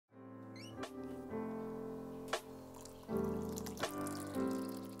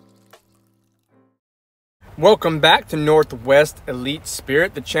Welcome back to Northwest Elite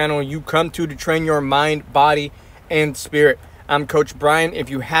Spirit, the channel you come to train your mind, body, and spirit. I'm Coach Brian. If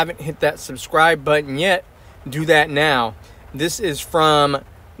you haven't hit that subscribe button yet, do that now. This is from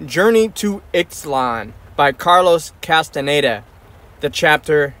Journey to Ixtlan by Carlos Castaneda, the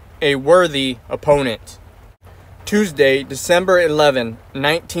chapter, A Worthy Opponent. Tuesday, December 11,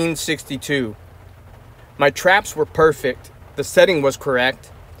 1962. My traps were perfect. The setting was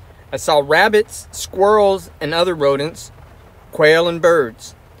correct. I saw rabbits, squirrels, and other rodents, quail and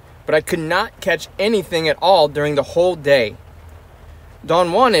birds, but I could not catch anything at all during the whole day.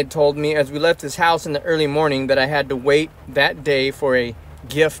 Don Juan had told me as we left his house in the early morning that I had to wait that day for a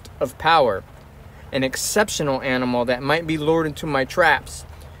gift of power, an exceptional animal that might be lured into my traps,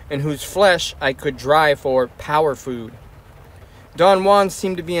 and whose flesh I could dry for power food. Don Juan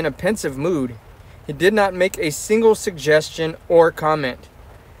seemed to be in a pensive mood. He did not make a single suggestion or comment.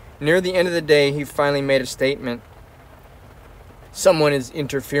 Near the end of the day, he finally made a statement. "Someone is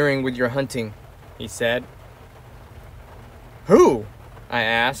interfering with your hunting," he said. "Who?" I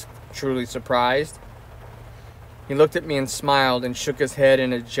asked, truly surprised. He looked at me and smiled and shook his head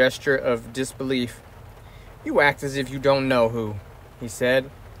in a gesture of disbelief. "You act as if you don't know who," he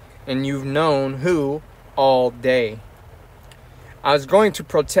said, "and you've known who all day." I was going to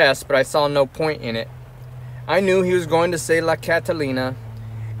protest, but I saw no point in it. I knew he was going to say La Catalina,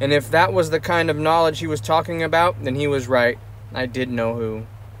 and if that was the kind of knowledge he was talking about, then he was right. I did know who.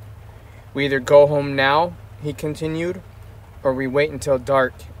 "We either go home now," he continued, "or we wait until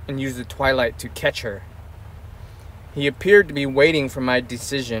dark and use the twilight to catch her." He appeared to be waiting for my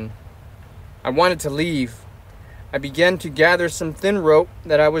decision. I wanted to leave. I began to gather some thin rope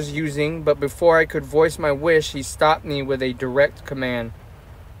that I was using, but before I could voice my wish, he stopped me with a direct command.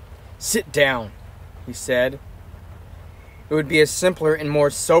 "Sit down," he said. It would be a simpler and more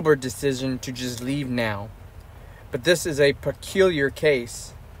sober decision to just leave now. But this is a peculiar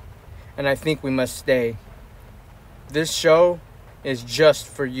case, and I think we must stay. This show is just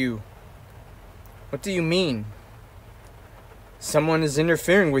for you." "What do you mean?" "Someone is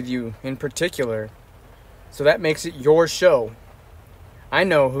interfering with you in particular, so that makes it your show. I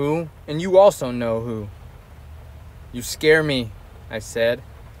know who, and you also know who." "You scare me," I said.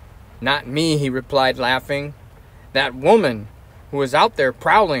 "Not me," he replied, laughing. "That woman who is out there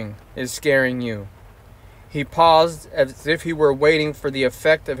prowling is scaring you." He paused as if he were waiting for the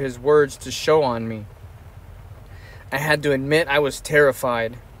effect of his words to show on me. I had to admit I was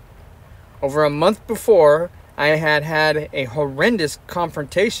terrified. Over a month before, I had had a horrendous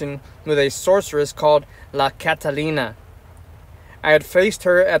confrontation with a sorceress called La Catalina. I had faced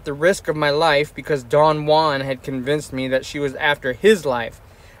her at the risk of my life because Don Juan had convinced me that she was after his life,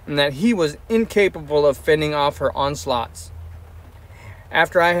 and that he was incapable of fending off her onslaughts.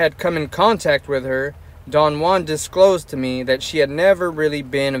 After I had come in contact with her, Don Juan disclosed to me that she had never really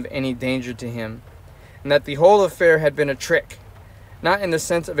been of any danger to him, and that the whole affair had been a trick, not in the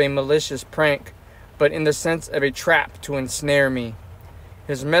sense of a malicious prank, but in the sense of a trap to ensnare me.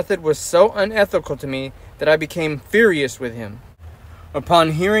 His method was so unethical to me that I became furious with him.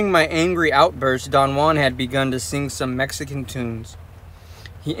 Upon hearing my angry outburst, Don Juan had begun to sing some Mexican tunes.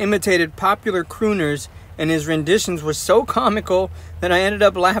 He imitated popular crooners, and his renditions were so comical that I ended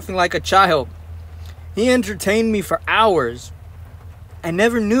up laughing like a child. He entertained me for hours. I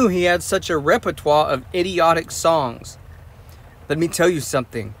never knew he had such a repertoire of idiotic songs. "Let me tell you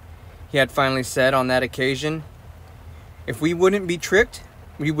something," he had finally said on that occasion. "If we wouldn't be tricked,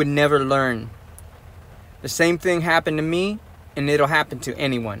 we would never learn. The same thing happened to me, and it'll happen to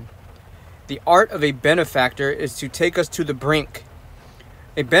anyone. The art of a benefactor is to take us to the brink.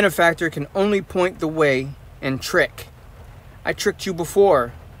 A benefactor can only point the way and trick. I tricked you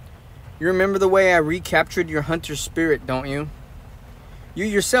before. You remember the way I recaptured your hunter spirit, don't you? You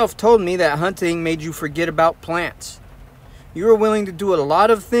yourself told me that hunting made you forget about plants. You were willing to do a lot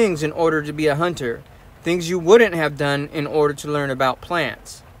of things in order to be a hunter, things you wouldn't have done in order to learn about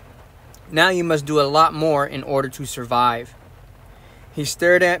plants. Now you must do a lot more in order to survive." He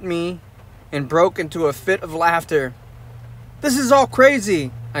stared at me and broke into a fit of laughter. "This is all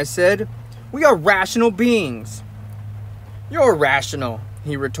crazy," I said. "We are rational beings." "You're rational,"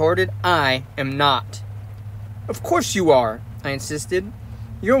 he retorted. "I am not." "Of course you are," I insisted.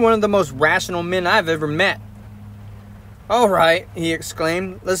 "You're one of the most rational men I've ever met." "All right," he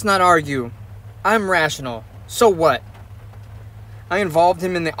exclaimed. "Let's not argue. I'm rational. So what?" I involved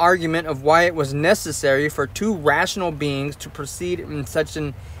him in the argument of why it was necessary for two rational beings to proceed in such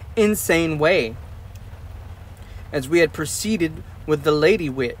an insane way, as we had proceeded with the Lady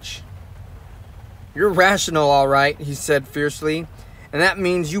Witch. "You're rational, all right," he said fiercely, And that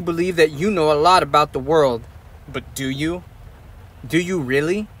means you believe that you know a lot about the world. But do you? Do you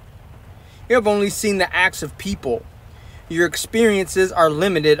really? You have only seen the acts of people. Your experiences are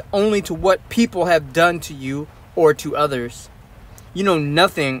limited only to what people have done to you or to others. You know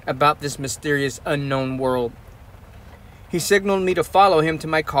nothing about this mysterious unknown world. He signaled me to follow him to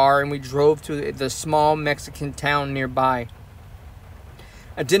my car, and we drove to the small Mexican town nearby.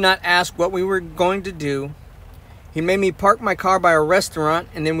 I did not ask what we were going to do. He made me park my car by a restaurant,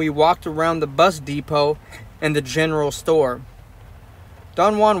 and then we walked around the bus depot and the general store.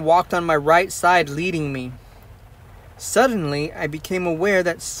 Don Juan walked on my right side, leading me. Suddenly, I became aware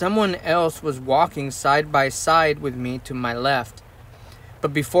that someone else was walking side by side with me to my left.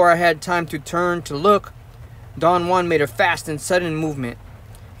 But before I had time to turn to look, Don Juan made a fast and sudden movement.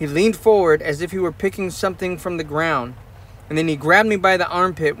 He leaned forward as if he were picking something from the ground, and then he grabbed me by the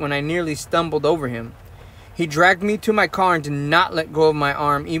armpit when I nearly stumbled over him. He dragged me to my car and did not let go of my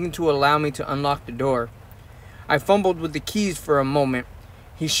arm, even to allow me to unlock the door. I fumbled with the keys for a moment.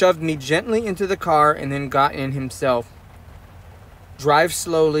 He shoved me gently into the car and then got in himself. "Drive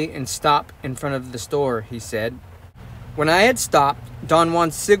slowly and stop in front of the store," he said. When I had stopped, Don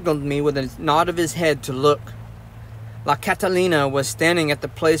Juan signaled me with a nod of his head to look. La Catalina was standing at the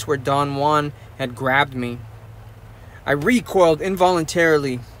place where Don Juan had grabbed me. I recoiled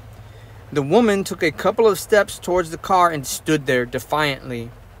involuntarily. The woman took a couple of steps towards the car and stood there defiantly.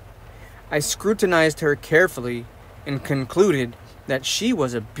 I scrutinized her carefully and concluded that she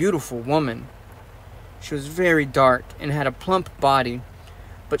was a beautiful woman. She was very dark and had a plump body,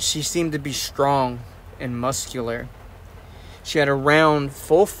 but she seemed to be strong and muscular. She had a round,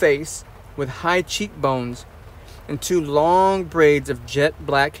 full face with high cheekbones and 2 long braids of jet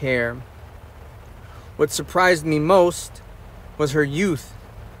black hair. What surprised me most was her youth.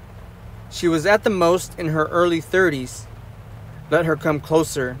 She was at the most in her early 30s. "Let her come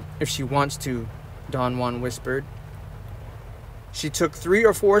closer if she wants to," Don Juan whispered. She took 3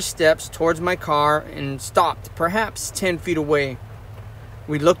 or 4 steps towards my car and stopped, perhaps 10 feet away.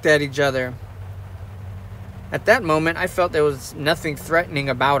 We looked at each other. At that moment, I felt there was nothing threatening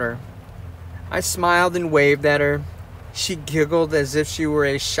about her. I smiled and waved at her. She giggled as if she were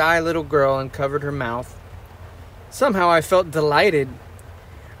a shy little girl and covered her mouth. Somehow I felt delighted.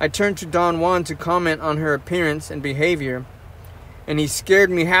 I turned to Don Juan to comment on her appearance and behavior, and he scared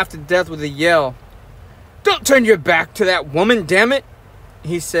me half to death with a yell. "Don't turn your back to that woman, damn it!"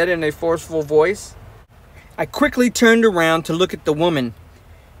 he said in a forceful voice. I quickly turned around to look at the woman.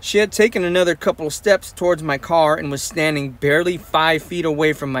 She had taken another couple of steps towards my car and was standing barely 5 feet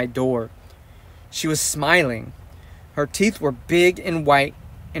away from my door. She was smiling. Her teeth were big and white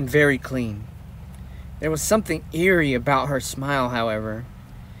and very clean. There was something eerie about her smile, however.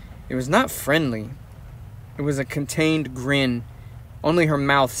 It was not friendly. It was a contained grin. Only her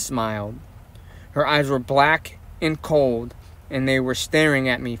mouth smiled. Her eyes were black and cold, and they were staring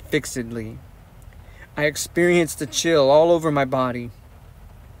at me fixedly. I experienced a chill all over my body.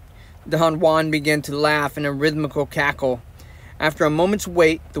 Don Juan began to laugh in a rhythmical cackle. After a moment's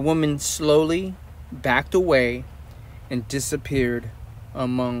wait, the woman slowly backed away and disappeared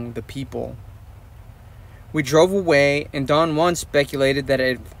among the people. We drove away, and Don Juan speculated that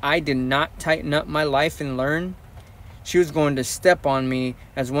if I did not tighten up my life and learn, she was going to step on me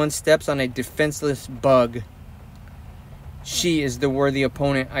as one steps on a defenseless bug. "She is the worthy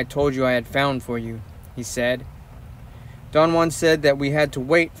opponent I told you I had found for you," he said. Don Juan said that we had to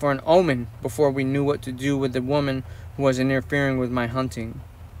wait for an omen before we knew what to do with the woman who was interfering with my hunting.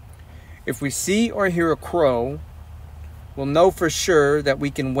 "If we see or hear a crow, we'll know for sure that we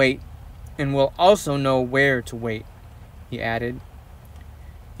can wait, and we'll also know where to wait," he added.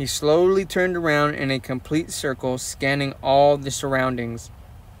 He slowly turned around in a complete circle, scanning all the surroundings.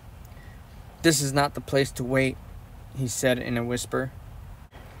 "This is not the place to wait," he said in a whisper.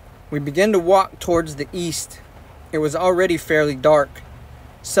 We began to walk towards the east. It was already fairly dark.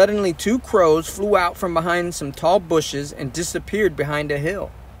 Suddenly, 2 crows flew out from behind some tall bushes and disappeared behind a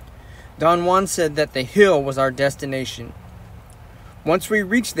hill. Don Juan said that the hill was our destination. Once we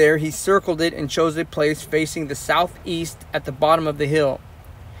reached there, he circled it and chose a place facing the southeast at the bottom of the hill.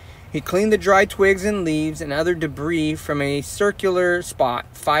 He cleaned the dry twigs and leaves and other debris from a circular spot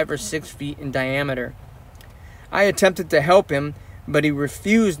 5 or 6 feet in diameter. I attempted to help him, but he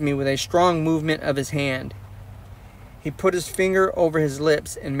refused me with a strong movement of his hand. He put his finger over his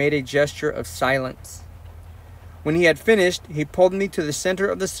lips and made a gesture of silence. When he had finished, he pulled me to the center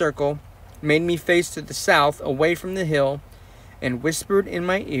of the circle, made me face to the south away from the hill, and whispered in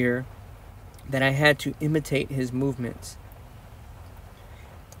my ear that I had to imitate his movements.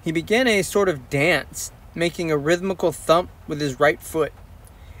 He began a sort of dance making a rhythmical thump with his right foot.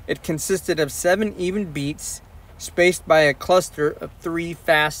 It consisted of 7 even beats, spaced by a cluster of 3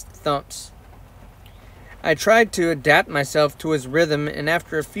 fast thumps. I tried to adapt myself to his rhythm, and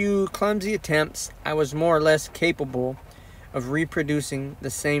after a few clumsy attempts, I was more or less capable of reproducing the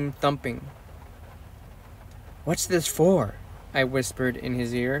same thumping. "What's this for?" I whispered in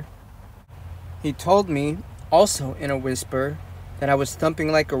his ear. He told me, also in a whisper, that I was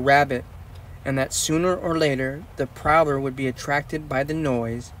thumping like a rabbit, and that sooner or later the prowler would be attracted by the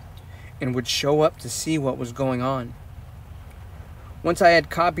noise and would show up to see what was going on. Once I had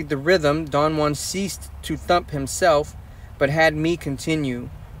copied the rhythm, Don Juan ceased to thump himself, but had me continue,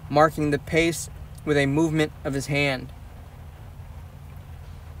 marking the pace with a movement of his hand.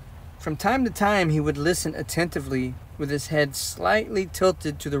 From time to time he would listen attentively, with his head slightly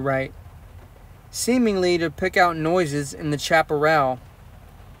tilted to the right, seemingly to pick out noises in the chaparral.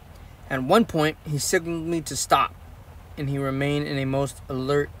 At one point he signaled me to stop, and he remained in a most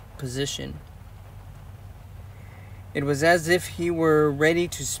alert position. It was as if he were ready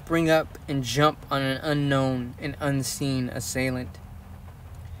to spring up and jump on an unknown and unseen assailant.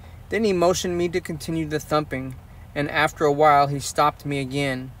 Then he motioned me to continue the thumping, and after a while he stopped me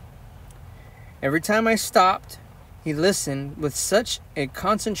again. Every time I stopped, he listened with such a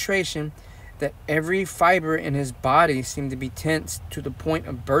concentration that every fiber in his body seemed to be tensed to the point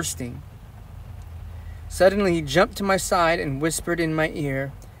of bursting. Suddenly he jumped to my side and whispered in my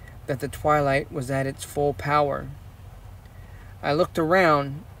ear that the twilight was at its full power. I looked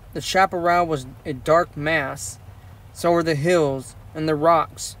around. The chaparral was a dark mass. So were the hills and the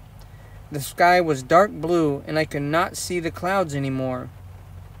rocks. The sky was dark blue, and I could not see the clouds anymore.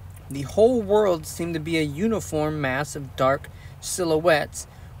 The whole world seemed to be a uniform mass of dark silhouettes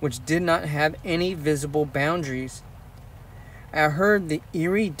which did not have any visible boundaries. I heard the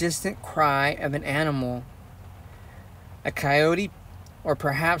eerie, distant cry of an animal, a coyote, or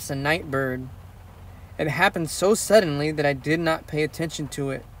perhaps a night bird. It happened so suddenly that I did not pay attention to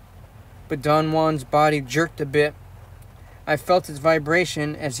it, but Don Juan's body jerked a bit. I felt its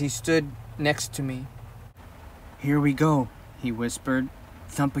vibration as he stood next to me. "Here we go," he whispered.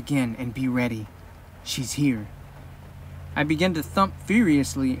 "Thump again and be ready. She's here." I began to thump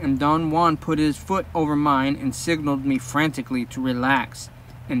furiously, and Don Juan put his foot over mine and signaled me frantically to relax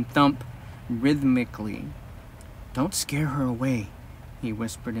and thump rhythmically. "Don't scare her away," he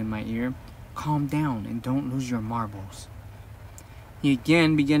whispered in my ear. "Calm down and don't lose your marbles." He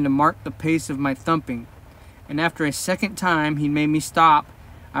again began to mark the pace of my thumping, and after a second time he made me stop.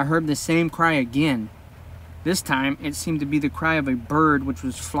 I heard the same cry again. This time it seemed to be the cry of a bird which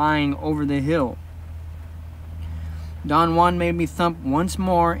was flying over the hill. Don Juan made me thump once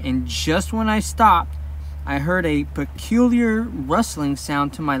more, and just when I stopped, I heard a peculiar rustling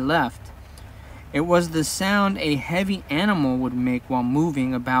sound to my left. It was the sound a heavy animal would make while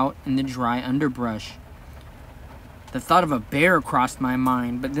moving about in the dry underbrush. The thought of a bear crossed my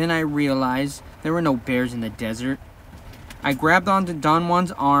mind, but then I realized there were no bears in the desert. I grabbed onto Don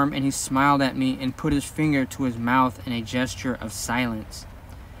Juan's arm, and he smiled at me and put his finger to his mouth in a gesture of silence.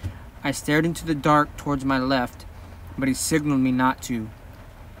 I stared into the dark towards my left, but he signaled me not to.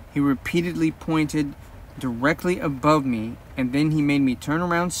 He repeatedly pointed directly above me, and then he made me turn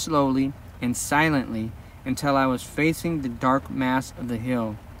around slowly and silently until I was facing the dark mass of the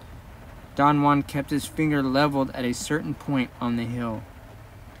hill. Don Juan kept his finger leveled at a certain point on the hill.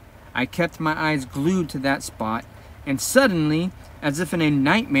 I kept my eyes glued to that spot, and suddenly, as if in a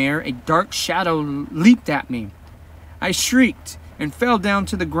nightmare, a dark shadow leaped at me. I shrieked and fell down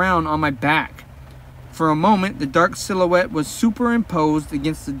to the ground on my back. For a moment, the dark silhouette was superimposed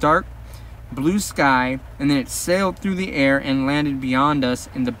against the dark blue sky, and then it sailed through the air and landed beyond us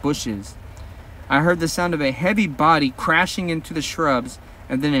in the bushes. I heard the sound of a heavy body crashing into the shrubs,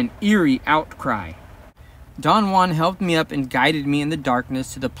 and then an eerie outcry. Don Juan helped me up and guided me in the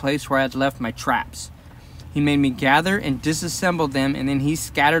darkness to the place where I had left my traps. He made me gather and disassemble them, and then he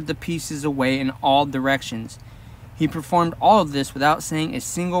scattered the pieces away in all directions. He performed all of this without saying a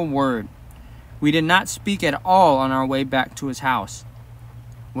single word. We did not speak at all on our way back to his house.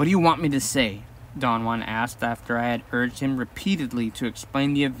 "What do you want me to say?" Don Juan asked after I had urged him repeatedly to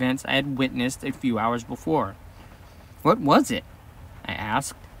explain the events I had witnessed a few hours before. "What was it?" I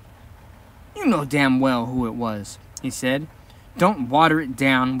asked. "You know damn well who it was," he said. "Don't water it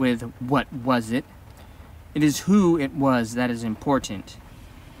down with 'what was it?' It is who it was that is important."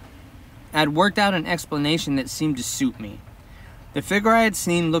 I had worked out an explanation that seemed to suit me. The figure I had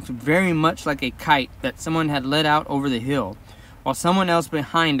seen looked very much like a kite that someone had let out over the hill, while someone else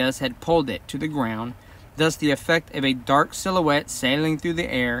behind us had pulled it to the ground, thus the effect of a dark silhouette sailing through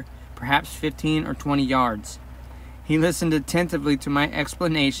the air, perhaps 15 or 20 yards. He listened attentively to my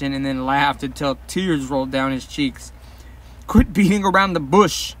explanation and then laughed until tears rolled down his cheeks. "Quit beating around the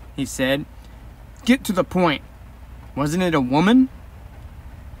bush," he said. "Get to the point. Wasn't it a woman?"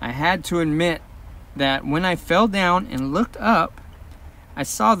 I had to admit that when I fell down and looked up, I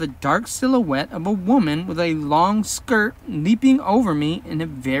saw the dark silhouette of a woman with a long skirt leaping over me in a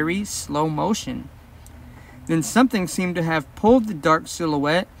very slow motion. Then something seemed to have pulled the dark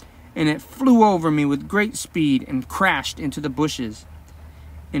silhouette, and it flew over me with great speed and crashed into the bushes.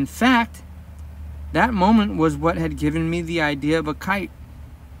 In fact, that moment was what had given me the idea of a kite.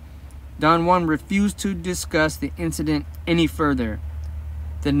 Don Juan refused to discuss the incident any further.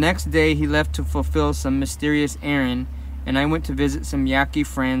 The next day he left to fulfill some mysterious errand, and I went to visit some Yaqui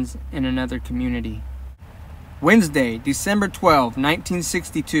friends in another community. Wednesday, December 12,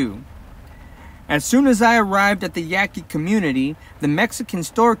 1962. As soon as I arrived at the Yaqui community, the Mexican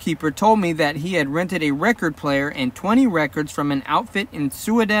storekeeper told me that he had rented a record player and 20 records from an outfit in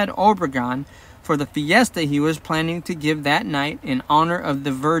Ciudad Obregon for the fiesta he was planning to give that night in honor of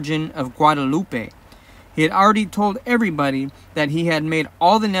the Virgin of Guadalupe. He had already told everybody that he had made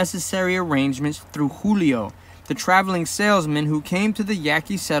all the necessary arrangements through Julio, the traveling salesman who came to the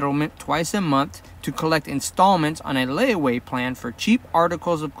Yaqui settlement twice a month to collect installments on a layaway plan for cheap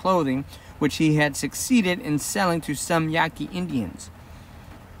articles of clothing which he had succeeded in selling to some Yaqui Indians.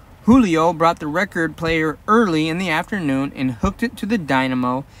 Julio brought the record player early in the afternoon and hooked it to the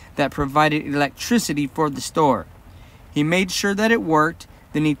dynamo that provided electricity for the store. He made sure that it worked,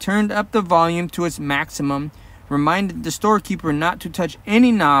 then he turned up the volume to its maximum, reminded the storekeeper not to touch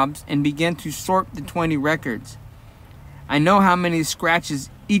any knobs, and began to sort the 20 records. "I know how many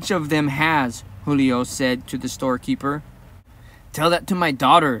scratches each of them has," Julio said to the storekeeper. "Tell that to my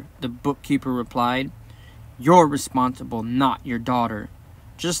daughter," the bookkeeper replied. "You're responsible, not your daughter.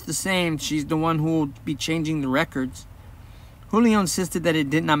 Just the same, she's the one who will be changing the records." Julio insisted that it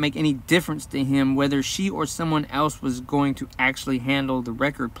did not make any difference to him whether she or someone else was going to actually handle the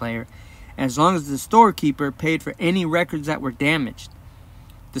record player, as long as the storekeeper paid for any records that were damaged.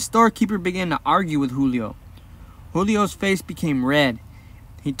 The storekeeper began to argue with Julio. Julio's face became red.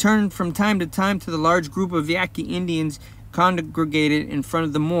 He turned from time to time to the large group of Yaqui Indians congregated in front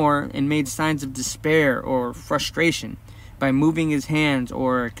of the Moor and made signs of despair or frustration by moving his hands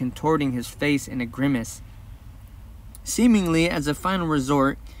or contorting his face in a grimace. Seemingly as a final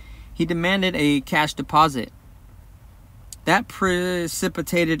resort, he demanded a cash deposit. That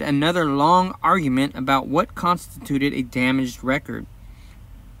precipitated another long argument about what constituted a damaged record.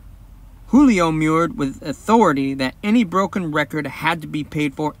 Julio murmured with authority that any broken record had to be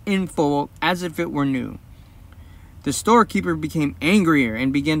paid for in full as if it were new. The storekeeper became angrier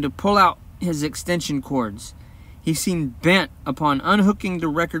and began to pull out his extension cords. He seemed bent upon unhooking the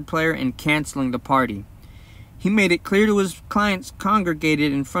record player and canceling the party. He made it clear to his clients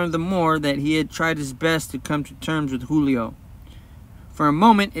congregated in front of the Moor that he had tried his best to come to terms with Julio. For a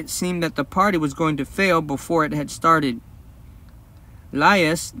moment, it seemed that the party was going to fail before it had started.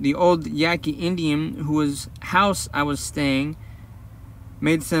 Laius, the old Yaqui Indian whose house I was staying,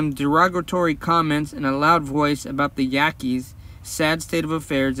 made some derogatory comments in a loud voice about the Yaquis' sad state of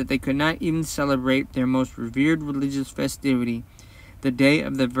affairs that they could not even celebrate their most revered religious festivity, the Day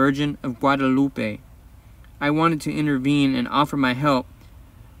of the Virgin of Guadalupe. I wanted to intervene and offer my help,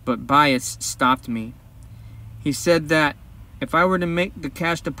 but Bias stopped me. He said that if I were to make the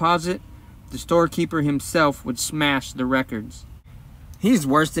cash deposit, the storekeeper himself would smash the records. "He's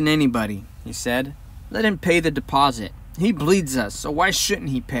worse than anybody," he said. "Let him pay the deposit. He bleeds us, so why shouldn't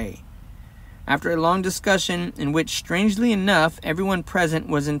he pay?" After a long discussion in which, strangely enough, everyone present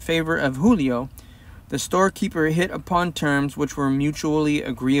was in favor of Julio, the storekeeper hit upon terms which were mutually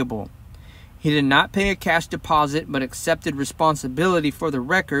agreeable. He did not pay a cash deposit, but accepted responsibility for the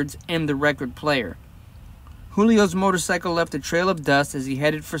records and the record player. Julio's motorcycle left a trail of dust as he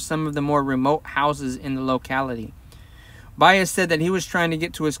headed for some of the more remote houses in the locality. Bias said that he was trying to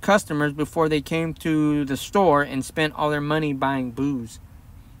get to his customers before they came to the store and spent all their money buying booze.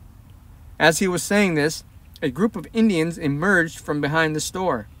 As he was saying this, a group of Indians emerged from behind the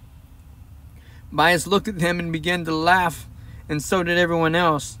store. Bias looked at them and began to laugh, and so did everyone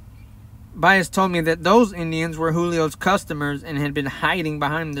else. Bias told me that those Indians were Julio's customers and had been hiding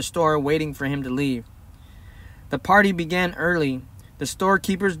behind the store waiting for him to leave. The party began early. The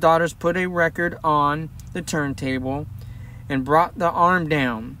storekeeper's daughters put a record on the turntable and brought the arm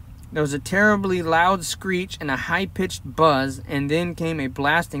down. There was a terribly loud screech and a high-pitched buzz, and then came a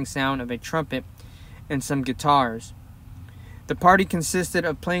blasting sound of a trumpet and some guitars. The party consisted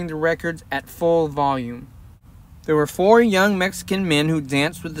of playing the records at full volume. There were 4 young Mexican men who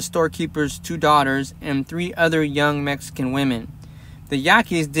danced with the storekeeper's 2 daughters and 3 other young Mexican women. The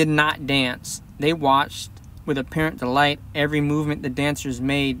Yaquis did not dance. They watched with apparent delight every movement the dancers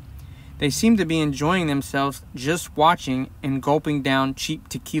made. They seemed to be enjoying themselves just watching and gulping down cheap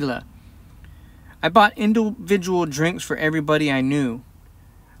tequila. I bought individual drinks for everybody I knew.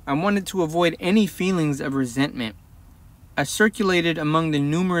 I wanted to avoid any feelings of resentment. I circulated among the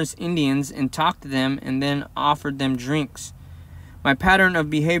numerous Indians and talked to them and then offered them drinks. My pattern of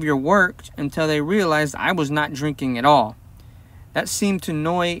behavior worked until they realized I was not drinking at all. That seemed to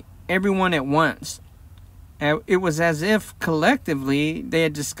annoy everyone at once. It was as if, collectively, they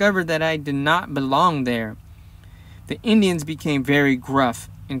had discovered that I did not belong there. The Indians became very gruff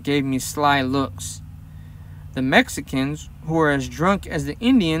and gave me sly looks. The Mexicans, who were as drunk as the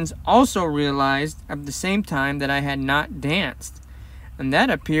Indians, also realized at the same time that I had not danced, and that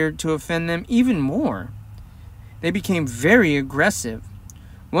appeared to offend them even more. They became very aggressive.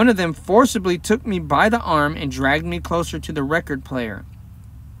 One of them forcibly took me by the arm and dragged me closer to the record player.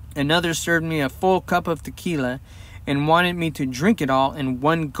 Another served me a full cup of tequila and wanted me to drink it all in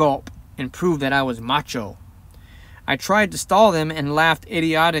one gulp and prove that I was macho. I tried to stall them and laughed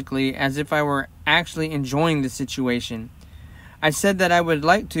idiotically as if I were actually enjoying the situation. I said that I would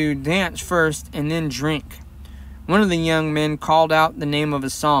like to dance first and then drink. One of the young men called out the name of a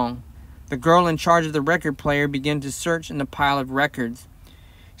song. The girl in charge of the record player began to search in the pile of records.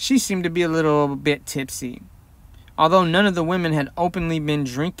 She seemed to be a little bit tipsy, although none of the women had openly been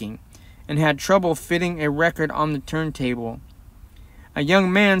drinking and had trouble fitting a record on the turntable. A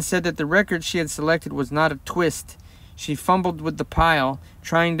young man said that the record she had selected was not a twist. She fumbled with the pile,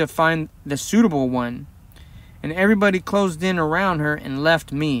 trying to find the suitable one, and everybody closed in around her and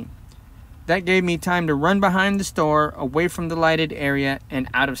left me. That gave me time to run behind the store, away from the lighted area, and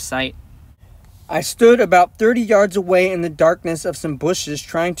out of sight. I stood about 30 yards away in the darkness of some bushes,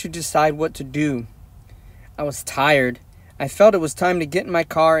 trying to decide what to do. I was tired. I felt it was time to get in my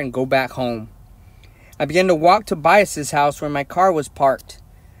car and go back home. I began to walk to Bias's house where my car was parked.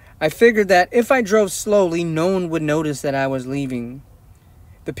 I figured that if I drove slowly, no one would notice that I was leaving.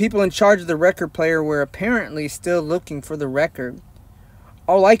 The people in charge of the record player were apparently still looking for the record.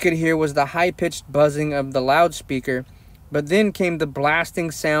 All I could hear was the high-pitched buzzing of the loudspeaker, but then came the blasting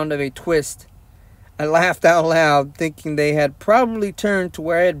sound of a twist. I laughed out loud, thinking they had probably turned to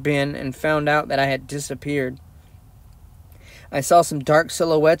where I had been and found out that I had disappeared. I saw some dark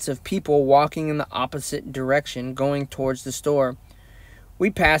silhouettes of people walking in the opposite direction, going towards the store. We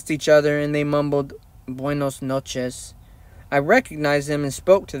passed each other and they mumbled, "Buenos noches." I recognized them and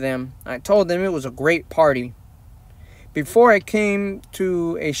spoke to them. I told them it was a great party. Before I came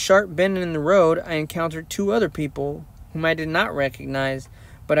to a sharp bend in the road, I encountered 2 other people whom I did not recognize,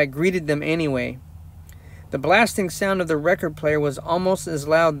 but I greeted them anyway. The blasting sound of the record player was almost as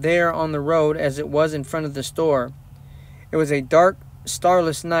loud there on the road as it was in front of the store. It was a dark,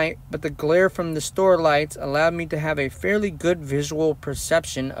 starless night, but the glare from the store lights allowed me to have a fairly good visual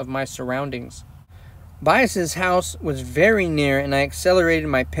perception of my surroundings. Bias's house was very near, and I accelerated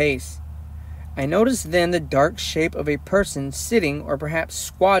my pace. I noticed then the dark shape of a person sitting or perhaps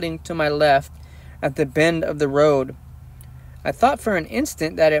squatting to my left at the bend of the road. I thought for an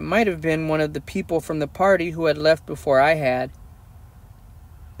instant that it might have been one of the people from the party who had left before I had.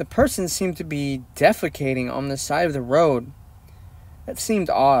 The person seemed to be defecating on the side of the road. That seemed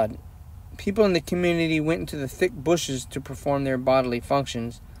odd. People in the community went into the thick bushes to perform their bodily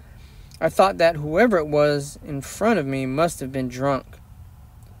functions. I thought that whoever it was in front of me must have been drunk.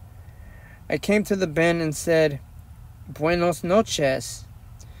 I came to the bend and said, "Buenos noches."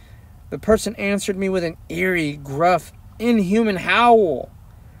 The person answered me with an eerie, gruff, inhuman howl.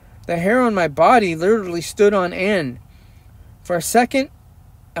 The hair on my body literally stood on end. For a second,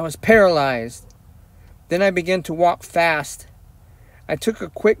 I was paralyzed. Then I began to walk fast. I took a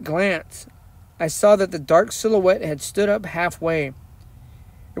quick glance. I saw that the dark silhouette had stood up halfway.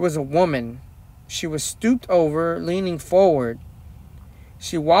 It was a woman. She was stooped over, leaning forward.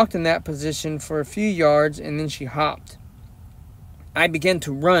 She walked in that position for a few yards and then she hopped. I began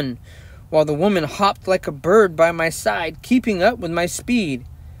to run, while the woman hopped like a bird by my side, keeping up with my speed.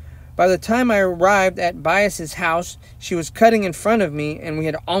 By the time I arrived at Bias's house, she was cutting in front of me and we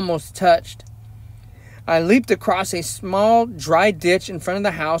had almost touched. I leaped across a small, dry ditch in front of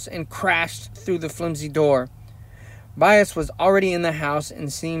the house and crashed through the flimsy door. Bias was already in the house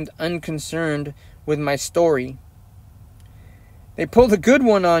and seemed unconcerned with my story. "They pulled a good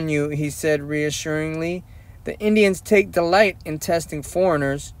one on you," he said reassuringly. "The Indians take delight in testing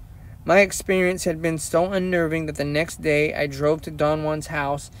foreigners. My experience had been so unnerving that the next day I drove to Don Juan's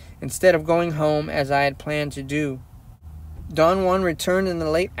house instead of going home as I had planned to do. Don Juan returned in the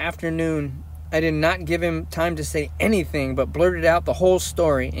late afternoon. I did not give him time to say anything, but blurted out the whole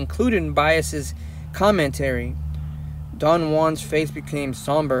story, including Bias's commentary. Don Juan's face became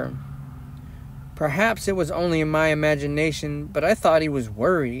somber. Perhaps it was only in my imagination, but I thought he was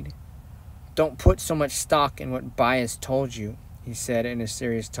worried. "Don't put so much stock in what Bias told you," he said in a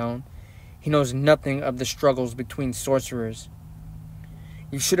serious tone. "He knows nothing of the struggles between sorcerers.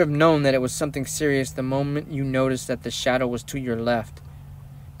 You should have known that it was something serious the moment you noticed that the shadow was to your left.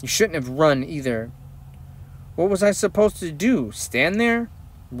 You shouldn't have run either." "What was I supposed to do? Stand there?"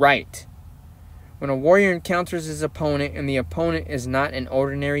 "Right. When a warrior encounters his opponent and the opponent is not an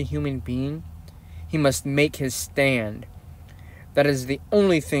ordinary human being, he must make his stand. That is the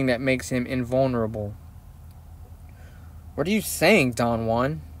only thing that makes him invulnerable." "What are you saying, Don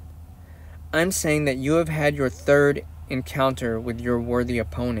Juan?" "I'm saying that you have had your third encounter with your worthy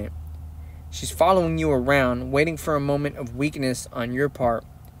opponent. She's following you around, waiting for a moment of weakness on your part.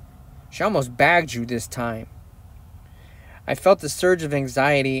 She almost bagged you this time." I felt a surge of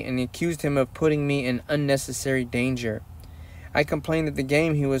anxiety and accused him of putting me in unnecessary danger. I complained that the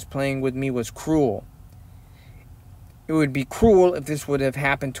game he was playing with me was cruel. "It would be cruel if this would have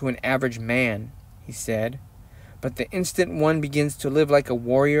happened to an average man," he said. "But the instant one begins to live like a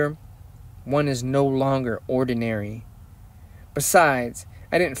warrior, one is no longer ordinary. Besides,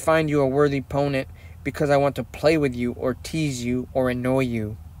 I didn't find you a worthy opponent because I want to play with you or tease you or annoy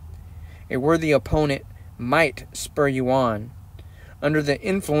you. A worthy opponent might spur you on. Under the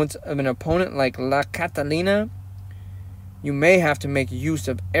influence of an opponent like La Catalina, you may have to make use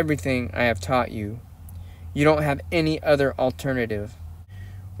of everything I have taught you. You don't have any other alternative."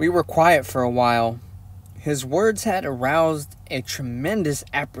 We were quiet for a while. His words had aroused a tremendous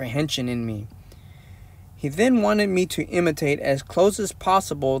apprehension in me. He then wanted me to imitate as close as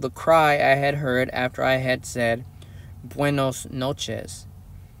possible the cry I had heard after I had said, "Buenos noches."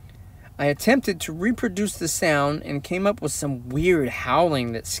 I attempted to reproduce the sound and came up with some weird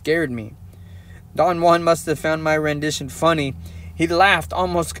howling that scared me. Don Juan must have found my rendition funny. He laughed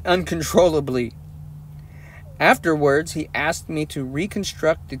almost uncontrollably. Afterwards, he asked me to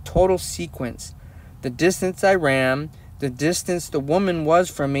reconstruct the total sequence: the distance I ran, the distance the woman was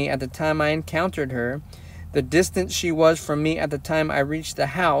from me at the time I encountered her, the distance she was from me at the time I reached the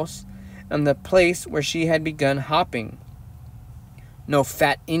house, and the place where she had begun hopping. "No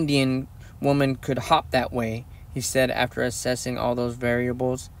fat Indian woman could hop that way," he said after assessing all those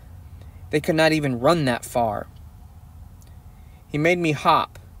variables. "They could not even run that far." He made me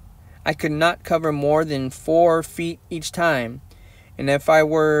hop. I could not cover more than 4 feet each time, and if I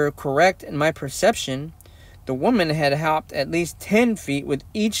were correct in my perception, the woman had hopped at least 10 feet with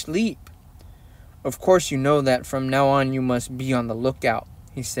each leap. "Of course you know that from now on you must be on the lookout,"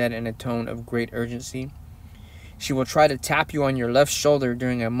 he said in a tone of great urgency. "She will try to tap you on your left shoulder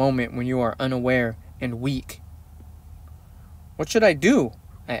during a moment when you are unaware and weak." "What should I do?"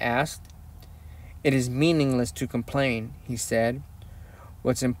 I asked. "It is meaningless to complain," he said.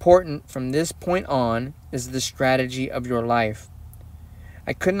 "What's important from this point on is the strategy of your life."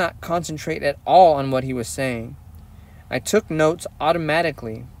 I could not concentrate at all on what he was saying. I took notes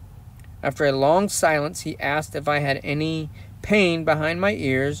automatically. After a long silence, he asked if I had any pain behind my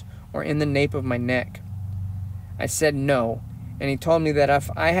ears or in the nape of my neck. I said no, and he told me that if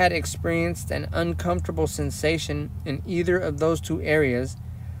I had experienced an uncomfortable sensation in either of those 2 areas,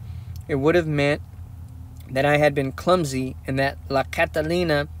 it would have meant that I had been clumsy and that La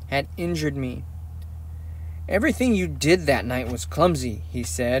Catalina had injured me. "Everything you did that night was clumsy," he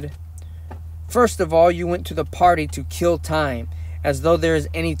said. "First of all, you went to the party to kill time, as though there is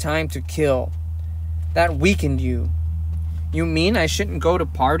any time to kill. That weakened you." "You mean I shouldn't go to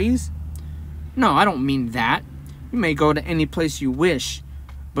parties?" "No, I don't mean that. You may go to any place you wish,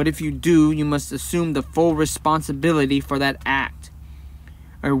 but if you do, you must assume the full responsibility for that act.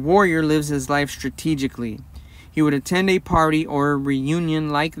 A warrior lives his life strategically. He would attend a party or a reunion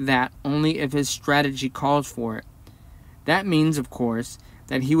like that only if his strategy calls for it. That means, of course,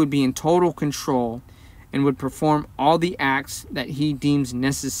 that he would be in total control and would perform all the acts that he deems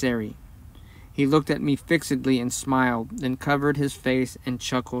necessary." He looked at me fixedly and smiled, then covered his face and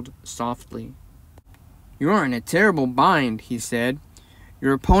chuckled softly. "You are in a terrible bind," he said.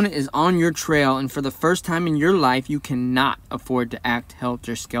 "Your opponent is on your trail, and for the first time in your life, you cannot afford to act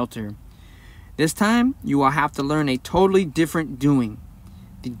helter-skelter. This time, you will have to learn a totally different doing,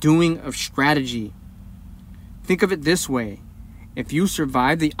 the doing of strategy. Think of it this way. If you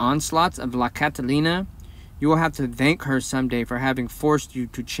survive the onslaughts of La Catalina, You will have to thank her someday for having forced you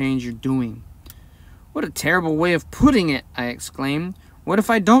to change your doing." "What a terrible way of putting it," I exclaimed. "What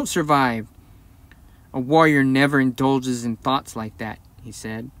if I don't survive?" "A warrior never indulges in thoughts like that," he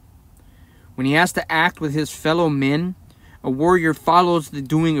said. "When he has to act with his fellow men, a warrior follows the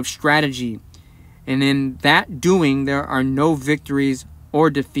doing of strategy, and in that doing there are no victories or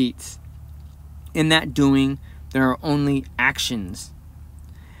defeats. In that doing there are only actions."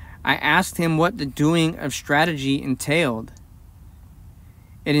 I asked him what the doing of strategy entailed.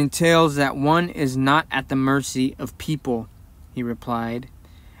 "It entails that one is not at the mercy of people," he replied.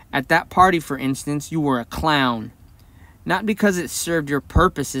 "At that party, for instance, you were a clown. Not because it served your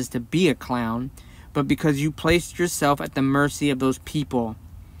purposes to be a clown, but because you placed yourself at the mercy of those people.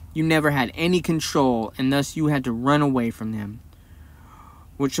 You never had any control, and thus you had to run away from them."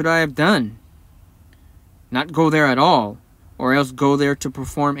 "What should I have done?" "Not go there at all, or else go there to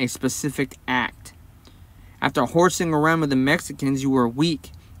perform a specific act. After horsing around with the Mexicans, you were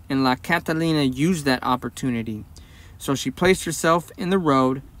weak, and La Catalina used that opportunity. So she placed herself in the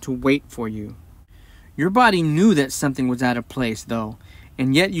road to wait for you. Your body knew that something was out of place, though,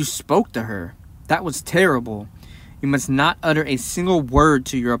 and yet you spoke to her. That was terrible. You must not utter a single word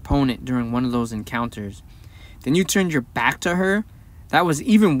to your opponent during one of those encounters. Then you turned your back to her? That was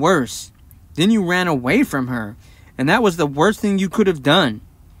even worse. Then you ran away from her, and that was the worst thing you could have done.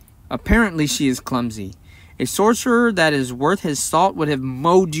 Apparently she is clumsy. A sorcerer that is worth his salt would have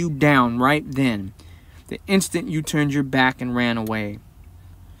mowed you down right then, the instant you turned your back and ran away.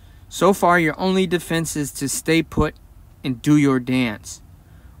 So far, your only defense is to stay put and do your dance."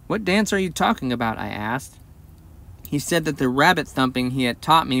 "What dance are you talking about?" I asked. He said that the rabbit thumping he had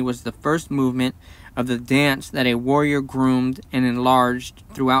taught me was the first movement of the dance that a warrior groomed and enlarged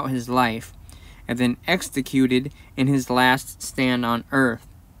throughout his life, and then executed in his last stand on earth.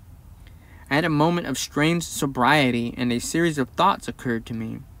 I had a moment of strange sobriety, and a series of thoughts occurred to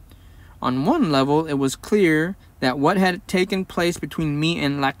me. On one level, it was clear that what had taken place between me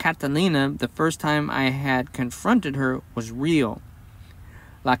and La Catalina the first time I had confronted her was real.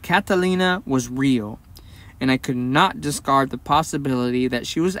 La Catalina was real, and I could not discard the possibility that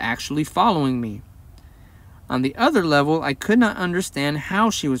she was actually following me. On the other level, I could not understand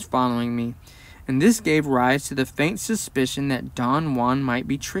how she was following me, and this gave rise to the faint suspicion that Don Juan might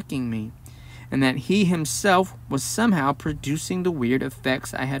be tricking me, and that he himself was somehow producing the weird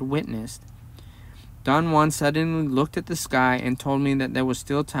effects I had witnessed. Don Juan suddenly looked at the sky and told me that there was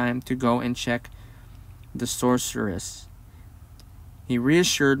still time to go and check the sorceress. He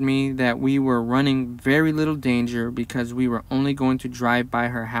reassured me that we were running very little danger because we were only going to drive by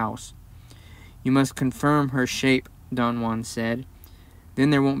her house. "You must confirm her shape," Don Juan said. "Then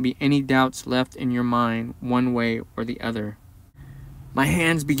there won't be any doubts left in your mind one way or the other." My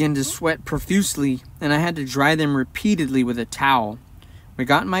hands began to sweat profusely, and I had to dry them repeatedly with a towel. We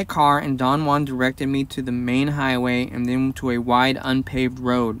got in my car, and Don Juan directed me to the main highway and then to a wide, unpaved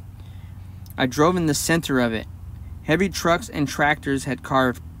road. I drove in the center of it. Heavy trucks and tractors had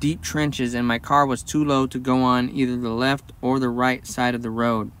carved deep trenches, and my car was too low to go on either the left or the right side of the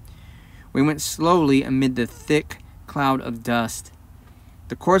road. We went slowly amid the thick cloud of dust.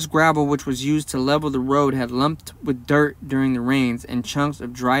 The coarse gravel which was used to level the road had lumped with dirt during the rains, and chunks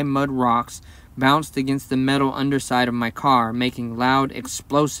of dry mud rocks bounced against the metal underside of my car, making loud,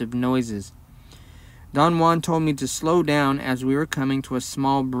 explosive noises. Don Juan told me to slow down as we were coming to a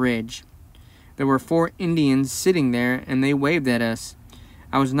small bridge. There were 4 Indians sitting there, and they waved at us.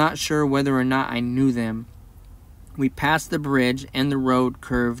 I was not sure whether or not I knew them. We passed the bridge, and the road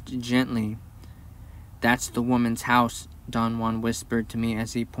curved gently. "That's the woman's house," Don Juan whispered to me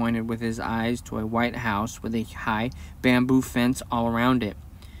as he pointed with his eyes to a white house with a high bamboo fence all around it.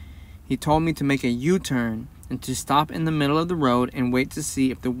 He told me to make a U-turn and to stop in the middle of the road and wait to see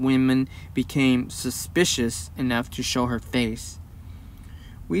if the woman became suspicious enough to show her face.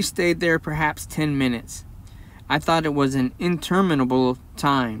 We stayed there perhaps 10 minutes. I thought it was an interminable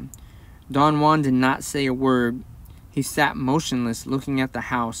time. Don Juan did not say a word. He sat motionless, looking at the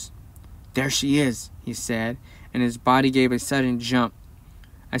house. "There she is," he said, and his body gave a sudden jump.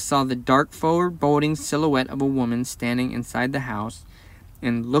 I saw the dark foreboding silhouette of a woman standing inside the house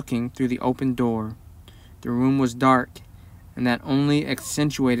and looking through the open door. The room was dark, and that only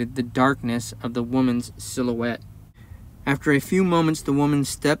accentuated the darkness of the woman's silhouette. After a few moments, the woman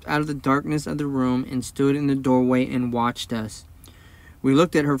stepped out of the darkness of the room and stood in the doorway and watched us. We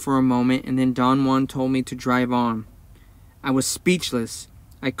looked at her for a moment, and then Don Juan told me to drive on. I was speechless.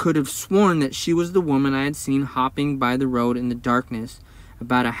 I could have sworn that she was the woman I had seen hopping by the road in the darkness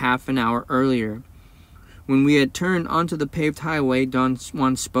about a half an hour earlier. When we had turned onto the paved highway, Don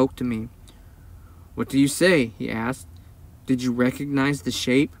Juan spoke to me. "What do you say?" he asked. "Did you recognize the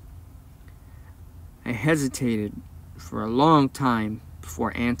shape?" I hesitated for a long time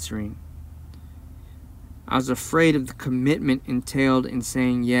before answering. I was afraid of the commitment entailed in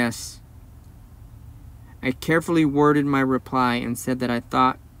saying yes. I carefully worded my reply and said that I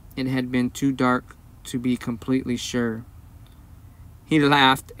thought it had been too dark to be completely sure. He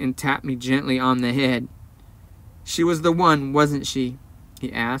laughed and tapped me gently on the head. "She was the one, wasn't she?"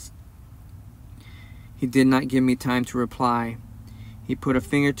 he asked. He did not give me time to reply. He put a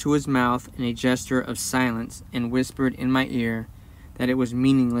finger to his mouth in a gesture of silence and whispered in my ear that it was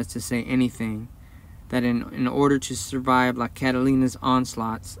meaningless to say anything, that in order to survive La Catalina's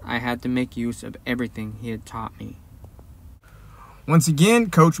onslaughts, I had to make use of everything he had taught me. Once again,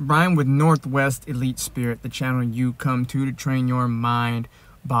 Coach Brian with Northwest Elite Spirit, the channel you come to train your mind,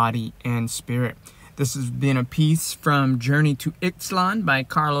 body, and spirit. This has been a piece from Journey to Ixtlan by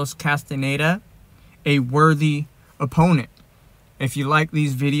Carlos Castaneda, A Worthy Opponent. If you like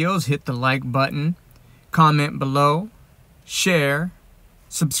these videos, hit the like button, comment below, share,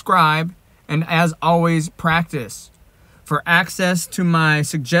 subscribe, and as always, practice. For access to my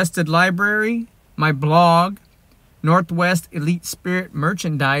suggested library, my blog, Northwest Elite Spirit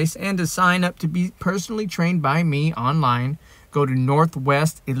merchandise, and to sign up to be personally trained by me online, go to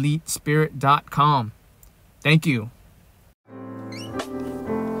northwestelitespirit.com. Thank you.